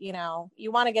cook, you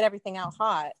want to get everything out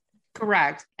hot.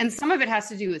 Correct. And some of it has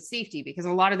to do with safety because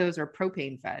a lot of those are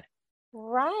propane fed.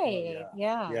 Right. Oh,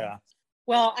 Yeah.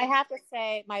 Well, I have to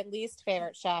say my least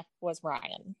favorite chef was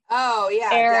Ryan. Oh, yeah.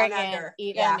 Arrogant,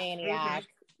 egomaniac.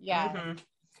 Yeah. Mm-hmm.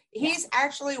 He's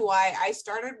actually why I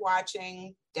started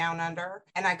watching Down Under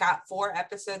and I got 4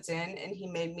 episodes in and he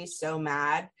made me so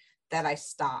mad that I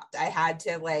stopped. I had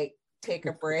to take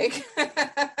a break.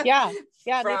 Yeah, me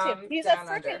too. He's a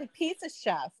freaking pizza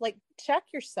chef. Check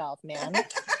yourself, man.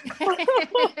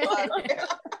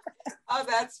 Oh,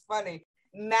 that's funny.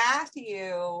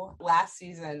 Matthew last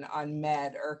season on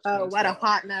Med. Oh, what a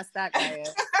hot mess that guy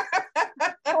is.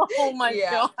 Oh my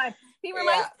God. He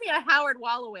reminds me of Howard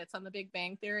Wolowitz on The Big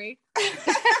Bang Theory.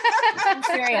 I'm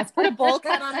serious. Put a bowl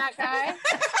cut on that guy.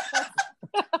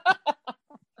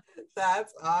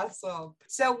 That's awesome.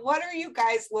 So what are you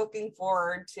guys looking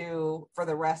forward to for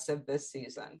the rest of this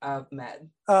season of Med?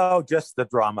 Oh, just the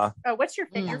drama. Oh, what's your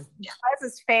favorite?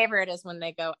 His favorite is when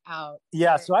they go out.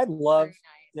 Yeah, so I love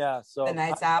so the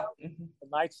nights out. The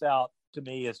nights out to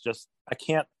me is just I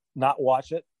can't not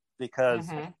watch it because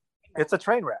it's a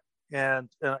train wreck. And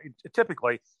it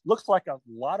typically looks like a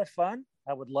lot of fun.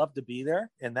 I would love to be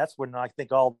there. And that's when I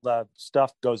think all the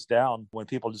stuff goes down, when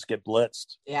people just get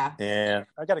blitzed. Yeah. And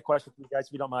I got a question for you guys,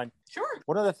 if you don't mind. Sure.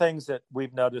 One of the things that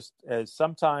we've noticed is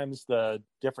sometimes the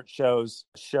different shows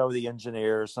show the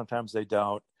engineers, sometimes they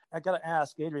don't. I got to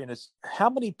ask, Adrian, is how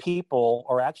many people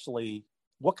are actually,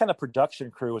 what kind of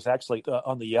production crew is actually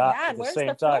on the yacht at the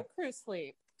same time? Crew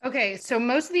sleep? Okay, so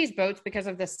most of these boats, because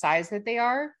of the size that they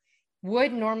are,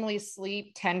 would normally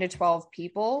sleep 10 to 12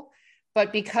 people,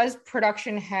 But because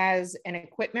production has an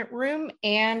equipment room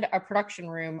and a production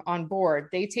room on board,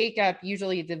 they take up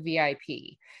usually the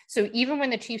VIP. So even when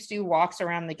the chief stew walks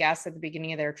around the guests at the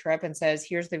beginning of their trip and says,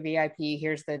 here's the VIP,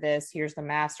 here's the this, here's the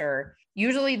master,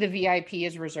 usually the VIP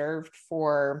is reserved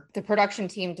for the production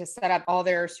team to set up all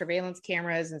their surveillance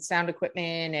cameras and sound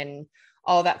equipment and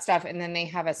all that stuff. And then they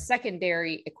have a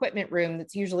secondary equipment room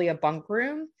that's usually a bunk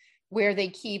room where they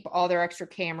keep all their extra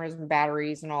cameras and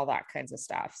batteries and all that kinds of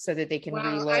stuff so that they can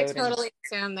reload. I totally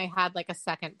assumed they had like a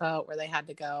second boat where they had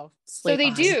to go sleep. So they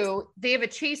on. do. They have a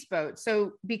chase boat.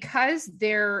 So because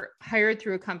they're hired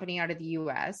through a company out of the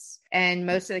US and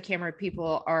most of the camera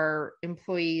people are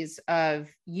employees of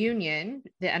Union,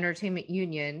 the entertainment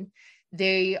union,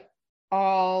 they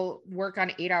all work on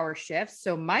 8-hour shifts.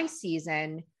 So my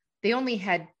season, they only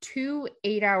had 2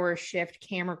 8-hour shift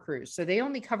camera crews. So they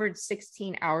only covered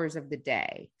 16 hours of the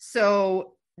day.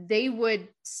 So they would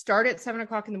start at 7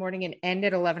 o'clock in the morning and end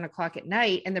at 11 o'clock at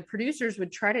night. And the producers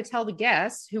would try to tell the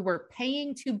guests who were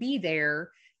paying to be there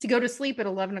to go to sleep at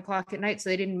 11 o'clock at night so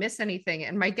they didn't miss anything.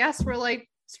 And my guests were like,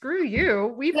 screw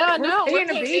you. We're paying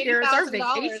to be here. It's our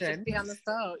vacation. To be on this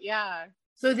boat. Yeah.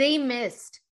 So they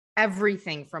missed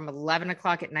everything from 11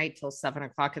 o'clock at night till 7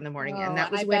 o'clock in the morning. And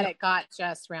that was I when bet it got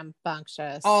just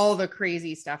rambunctious. all the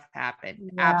crazy stuff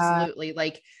happened. Yeah. Absolutely.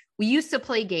 Like we used to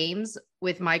play games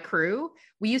with my crew.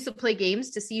 We used to play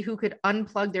games to see who could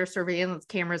unplug their surveillance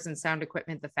cameras and sound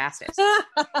equipment the fastest.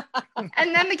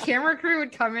 And then the camera crew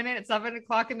would come in at 7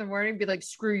 o'clock in the morning and be like,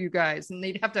 screw you guys. And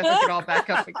they'd have to hook it all back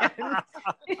up again.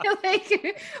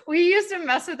 Like we used to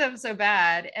mess with them so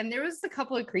bad. And there was a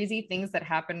couple of crazy things that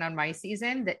happened on my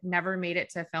season that never made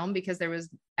it to film because there was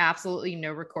absolutely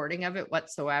no recording of it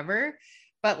whatsoever.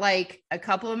 But like a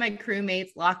couple of my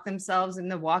crewmates locked themselves in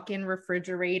the walk-in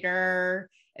refrigerator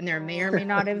and there may or may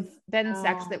not have been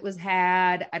sex that was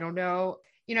had. I don't know.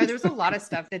 You know, there's a lot of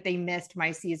stuff that they missed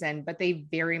my season, but they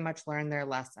very much learned their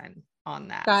lesson on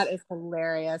that. That is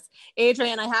hilarious.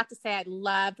 Adrienne, I have to say, I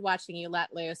loved watching you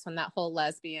let loose when that whole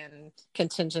lesbian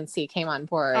contingency came on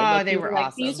board. Oh, like, they were like,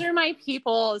 awesome. These are my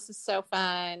people. This is so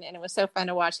fun. And it was so fun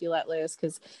to watch you let loose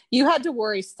because you had to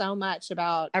worry so much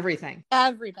about everything.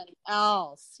 Everybody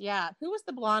else. Yeah. Who was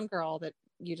the blonde girl that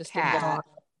you just didn't get Kat. on?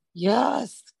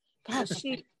 Yes. God,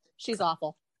 she's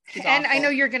awful. And I know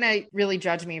you're going to really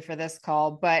judge me for this call,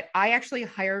 but I actually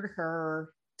hired her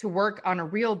to work on a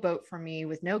real boat for me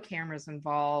with no cameras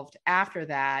involved after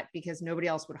that because nobody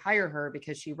else would hire her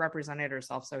because she represented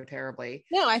herself so terribly.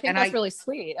 No, I think that's really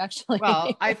sweet, actually.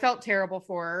 Well, I felt terrible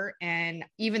for her. And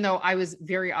even though I was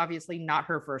very obviously not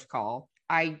her first call,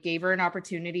 I gave her an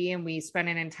opportunity and we spent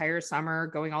an entire summer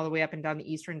going all the way up and down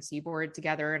the Eastern Seaboard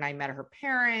together. And I met her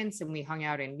parents and we hung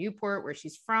out in Newport where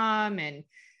she's from and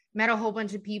met a whole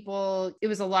bunch of people. It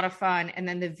was a lot of fun. And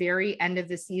then the very end of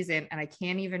the season, and I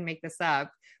can't even make this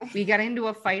up, we got into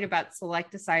a fight about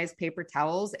select size paper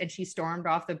towels and she stormed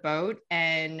off the boat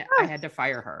and I had to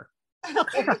fire her.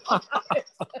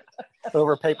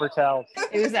 Over paper towels.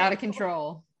 It was out of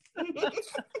control. I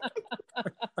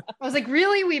was like,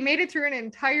 really? We made it through an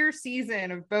entire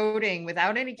season of boating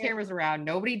without any cameras around.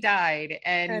 Nobody died.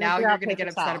 And now you're going to get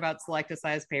upset about select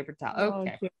size paper towel.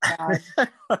 Okay.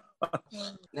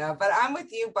 No, but I'm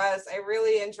with you, Buzz. I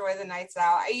really enjoy the nights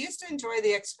out. I used to enjoy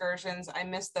the excursions. I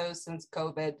missed those since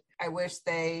COVID. I wish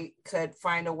they could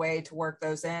find a way to work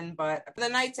those in, but the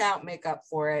nights out make up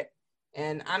for it.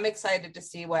 And I'm excited to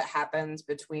see what happens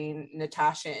between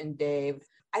Natasha and Dave.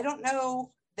 I don't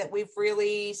know that we've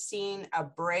really seen a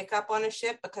breakup on a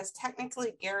ship because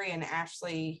technically Gary and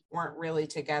Ashley weren't really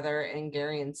together and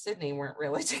Gary and Sydney weren't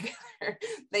really together.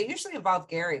 They usually involve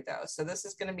Gary though. So this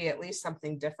is going to be at least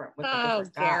something different with the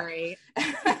different Gary.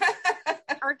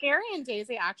 Are Gary and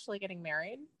Daisy actually getting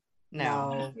married?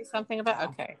 No. Something about,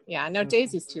 okay. Yeah, no,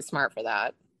 Daisy's too smart for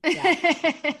that. Yeah.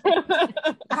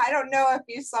 I don't know if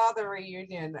you saw the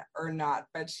reunion or not,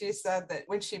 but she said that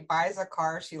when she buys a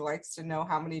car, she likes to know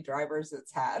how many drivers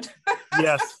it's had.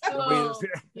 Yes.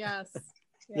 Yes.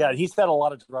 Yeah, he's had a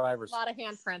lot of drivers. A lot of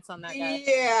handprints on that guy.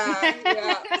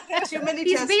 Yeah. Too many.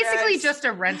 He's basically just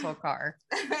a rental car.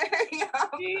 Yeah.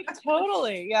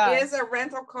 Totally. Yeah. He is a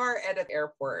rental car at an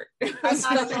airport. Yes,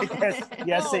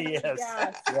 he is.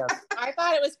 Yes. Yes. I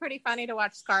thought it was pretty funny to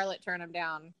watch Scarlett turn him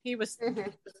down. He was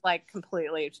like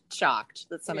completely shocked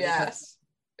that somebody. Yes,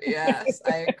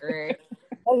 I agree.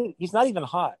 He's not even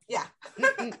hot. Yeah,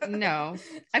 No,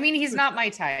 I mean, he's not my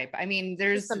type. I mean,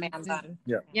 there's a man bun.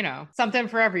 You know, something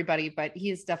for everybody, but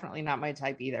he's definitely not my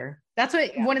type either. That's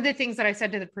what one of the things that I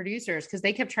said to the producers, because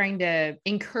they kept trying to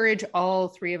encourage all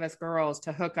three of us girls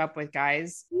to hook up with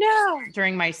guys. No.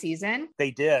 During my season.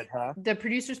 They did, huh? The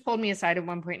producers pulled me aside at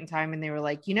one point in time and they were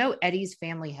like, you know, Eddie's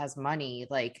family has money,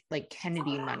 like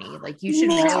Kennedy money. Like you should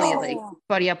really like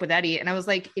buddy up with Eddie. And I was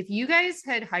like, if you guys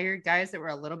had hired guys that were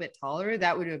a little bit taller,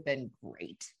 that would have been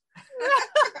great.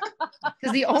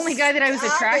 Because the only guy that I was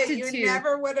attracted to, you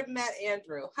never would have met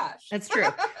Andrew. Hush. That's true.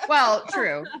 Well,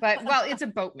 true, but it's a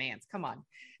boatman's. Come on,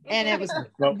 and it was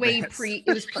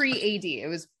pre AD. It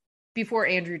was before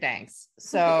Andrew Danks.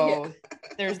 So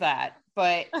there's that.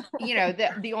 But you know,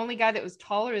 the only guy that was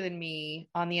taller than me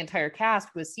on the entire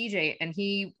cast was CJ, and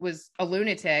he was a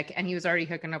lunatic, and he was already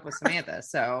hooking up with Samantha.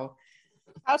 So,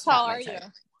 how tall are you?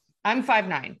 I'm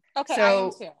 5'9". Okay, so I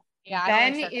am too. Yeah,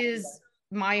 Ben is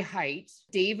my height.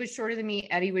 Dave was shorter than me.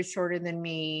 Eddie was shorter than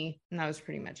me. And that was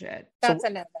pretty much it. That's a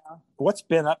no-no. What's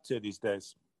Ben up to these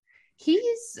days?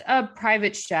 He's a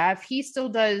private chef. He still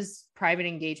does private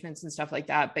engagements and stuff like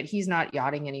that, but he's not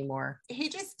yachting anymore. He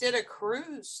just did a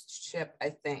cruise ship, I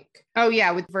think. Oh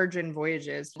yeah, with Virgin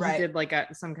Voyages. Right. He did like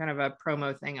some kind of a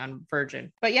promo thing on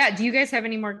Virgin. But yeah, do you guys have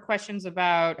any more questions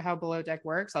about how Below Deck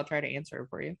works? I'll try to answer it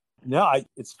for you. No,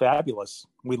 it's fabulous.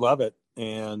 We love it.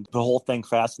 And the whole thing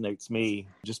fascinates me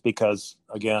just because,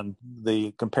 again,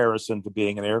 the comparison to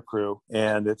being an air crew,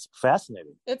 and it's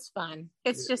fascinating. It's fun.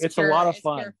 It's a lot of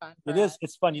fun. It is. Us.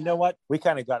 It's fun. You know what? We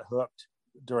kind of got hooked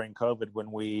during COVID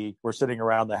when we were sitting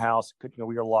around the house.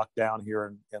 We were locked down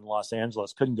here in Los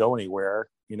Angeles, couldn't go anywhere,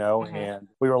 and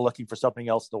we were looking for something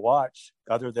else to watch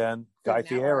other than Guy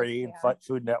Fieri and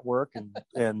Food Network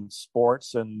and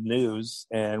sports and news.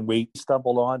 And we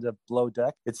stumbled on to Below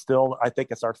Deck. It's still, I think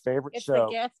it's our favorite show. It's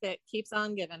the gift that keeps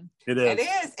on giving. It is. It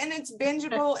is. And it's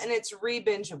bingeable and it's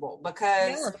re-bingeable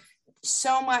because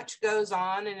so much goes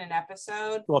on in an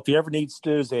episode. Well, if you ever need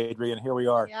stews, Adrian, here we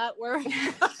are. Yeah, we're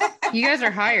you guys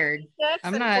are hired.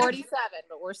 I'm not 47,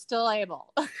 but we're still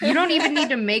able. You don't even need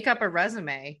to make up a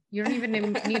resume. You don't even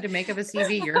need to make up a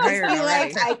CV. You're hired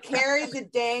already. I carry the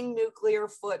dang nuclear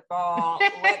football.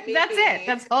 That's it.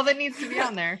 That's all that needs to be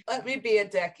on there. Let me be a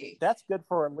decky. That's good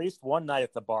for at least one night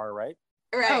at the bar, right?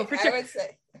 Right. Oh, for sure. I would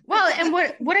say. Well, and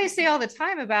what I say all the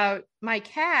time about my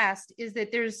cast is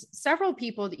that there's several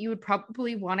people that you would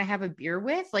probably want to have a beer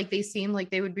with. Like they seem like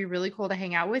they would be really cool to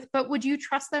hang out with, but would you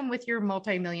trust them with your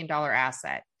multi-million-dollar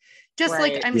asset? Just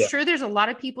like I'm sure there's a lot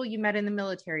of people you met in the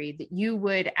military that you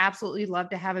would absolutely love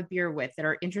to have a beer with that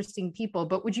are interesting people,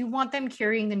 but would you want them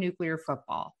carrying the nuclear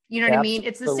football? You know what I mean?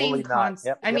 It's the same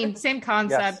concept. I mean, same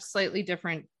concept, slightly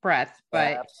different breath,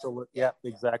 but absolutely. Yeah,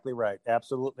 exactly right.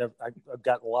 Absolutely. I've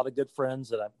got a lot of good friends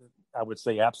that I would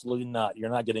say absolutely not. You're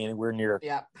not getting anywhere near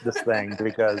this thing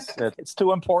because it's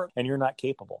too important and you're not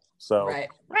capable. So right.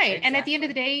 Exactly. And at the end of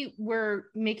the day, we're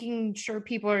making sure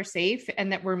people are safe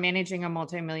and that we're managing a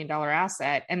multi-million-dollar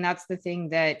asset. And that's the thing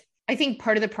that I think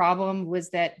part of the problem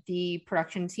was that the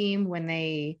production team, when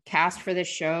they cast for this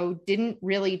show, didn't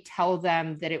really tell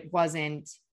them that it wasn't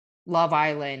Love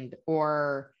Island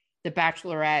or The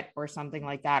Bachelorette or something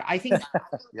like that. I think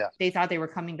they thought they were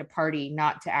coming to party,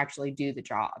 not to actually do the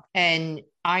job. And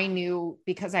I knew,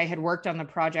 because I had worked on the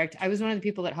project, I was one of the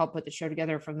people that helped put the show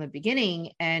together from the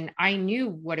beginning, and I knew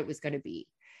what it was going to be.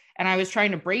 And I was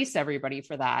trying to brace everybody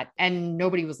for that, and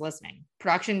nobody was listening.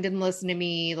 Production didn't listen to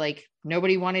me. Like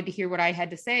nobody wanted to hear what I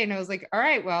had to say. And I was like, all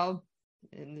right, well,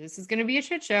 this is going to be a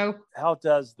shit show. How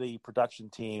does the production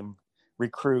team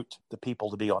recruit the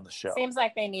people to be on the show? Seems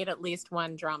like they need at least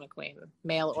one drama queen,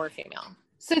 male or female.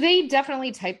 So they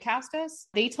definitely typecast us.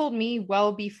 They told me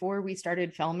well before we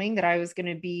started filming that I was going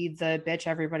to be the bitch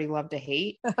everybody loved to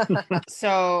hate.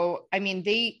 So, I mean,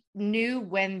 they knew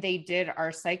when they did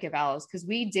our psych evals, because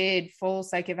we did full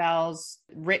psych evals,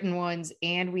 written ones,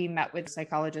 and we met with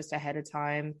psychologists ahead of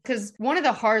time. Because one of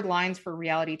the hard lines for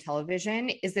reality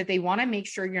television is that they want to make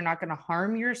sure you're not going to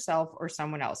harm yourself or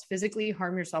someone else, physically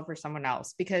harm yourself or someone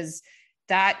else, because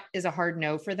that is a hard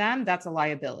no for them. That's a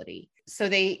liability. So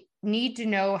they need to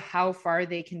know how far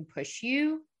they can push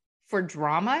you for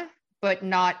drama, but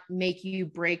not make you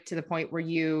break to the point where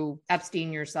you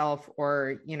Epstein yourself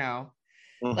or,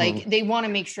 like they want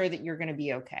to make sure that you're going to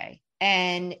be okay.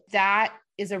 And that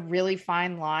is a really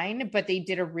fine line, but they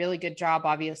did a really good job,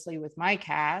 obviously, with my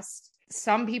cast.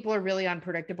 Some people are really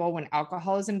unpredictable when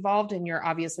alcohol is involved, and you're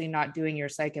obviously not doing your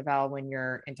psych eval when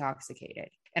you're intoxicated.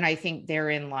 And I think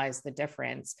therein lies the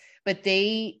difference. But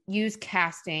they use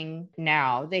casting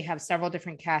now. They have several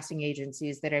different casting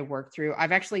agencies that I work through.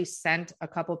 I've actually sent a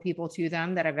couple people to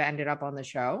them that have ended up on the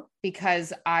show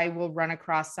because I will run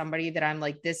across somebody that I'm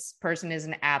like, this person is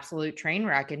an absolute train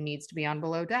wreck and needs to be on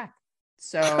Below Deck.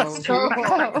 So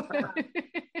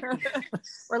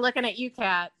we're looking at you,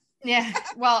 Kat. Yeah.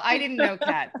 Well, I didn't know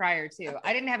Kat prior to.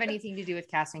 I didn't have anything to do with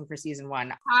casting for season 1.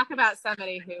 Talk about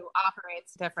somebody who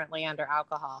operates differently under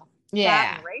alcohol.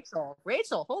 Yeah. Kat and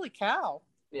Rachel, holy cow.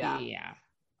 Yeah.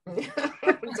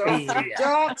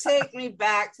 Don't take me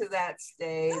back to that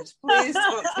stage. Please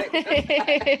don't take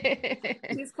me back.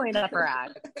 She's cleaned up her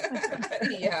act.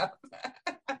 Yeah.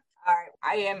 All right.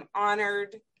 I am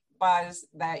honored, Buzz,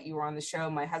 that you were on the show.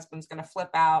 My husband's going to flip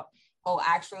out. He'll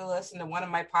actually listen to one of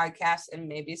my podcasts and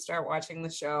maybe start watching the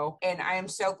show. And I am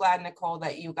so glad, Nicole,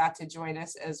 that you got to join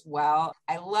us as well.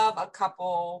 I love a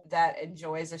couple that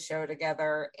enjoys a show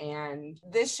together. And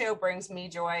this show brings me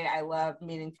joy. I love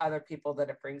meeting other people that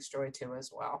it brings joy to as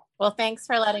well. Well, thanks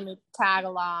for letting me tag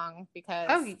along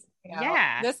because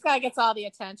this guy gets all the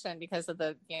attention because of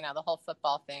the whole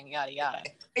football thing, yada, yada.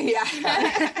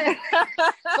 Yeah.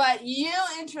 But you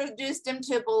introduced him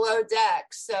to Below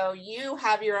Deck, so you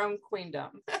have your own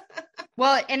queendom.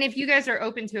 Well, and if you guys are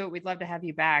open to it, we'd love to have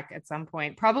you back at some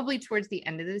point, probably towards the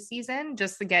end of the season,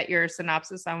 just to get your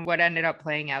synopsis on what ended up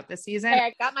playing out this season. Hey,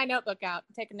 I got my notebook out.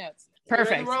 I'm taking notes. Perfect.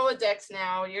 You're in the Rolodex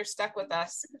now. You're stuck with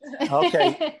us.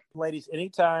 Okay, ladies,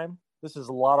 anytime. This is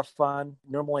a lot of fun.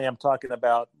 Normally I'm talking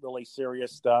about really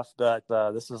serious stuff, but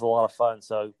this is a lot of fun.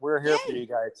 So we're here for you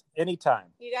guys anytime.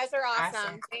 You guys are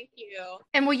awesome. Thank you.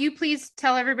 And will you please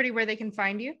tell everybody where they can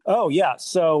find you? Oh, yeah.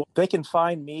 So they can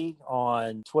find me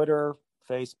on Twitter,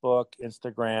 Facebook,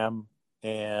 Instagram,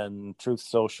 and Truth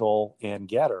Social and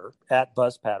Getter at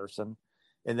Buzz Patterson.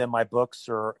 And then my books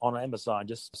are on Amazon.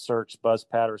 Just search Buzz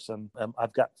Patterson.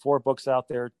 I've got 4 books out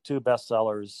there, 2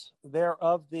 bestsellers. They're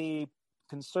of the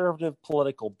conservative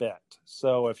political bent.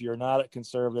 So if you're not a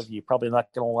conservative, you're probably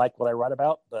not going to like what I write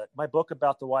about. But my book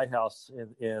about the White House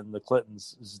in the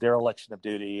Clintons is dereliction of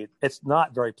duty. It's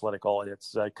not very political.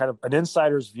 It's kind of an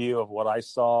insider's view of what I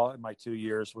saw in my 2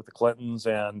 years with the Clintons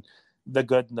and the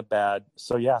good and the bad.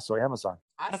 So Amazon.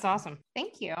 That's awesome.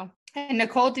 Thank you. And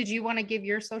Nicole, did you want to give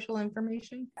your social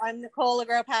information? I'm Nicole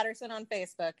LeGros Patterson on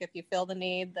Facebook. If you feel the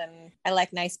need, then I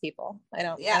like nice people. I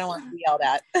don't want to be yelled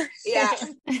at. Yeah.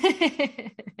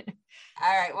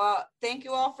 All right. Well, thank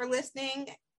you all for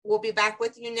listening. We'll be back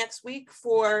with you next week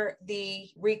for the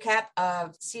recap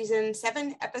of season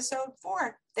 7, episode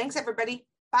 4. Thanks, everybody.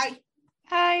 Bye.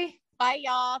 Bye. Bye,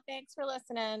 y'all. Thanks for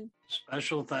listening.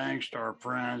 Special thanks to our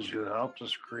friends who helped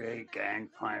us create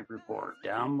Gangplank Report.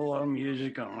 Down below,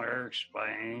 music and lyrics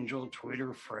by Angel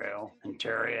Tweeter Frail and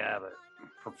Terry Abbott.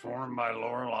 Performed by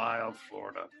Lorelei of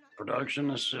Florida.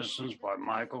 Production assistance by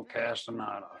Michael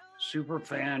Castaneda.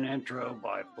 Superfan intro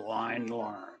by Blind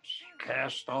Lawrence.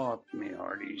 Cast off, me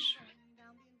hearties.